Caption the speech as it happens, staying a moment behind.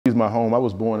It's my home. I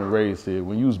was born and raised here.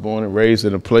 When you was born and raised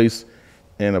in a place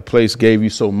and a place gave you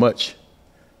so much,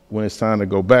 when it's time to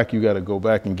go back, you got to go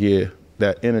back and give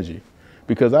that energy.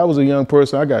 Because I was a young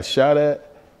person, I got shot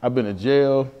at, I've been in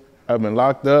jail, I've been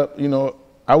locked up, you know,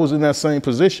 I was in that same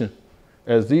position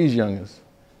as these youngins.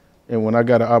 And when I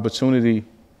got an opportunity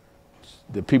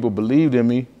that people believed in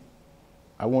me,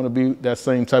 I want to be that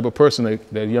same type of person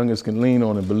that youngins can lean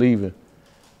on and believe in.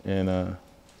 And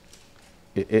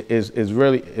it's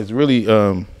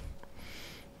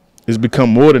become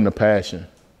more than a passion.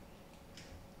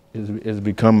 It's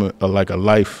become like a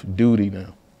life duty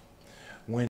now.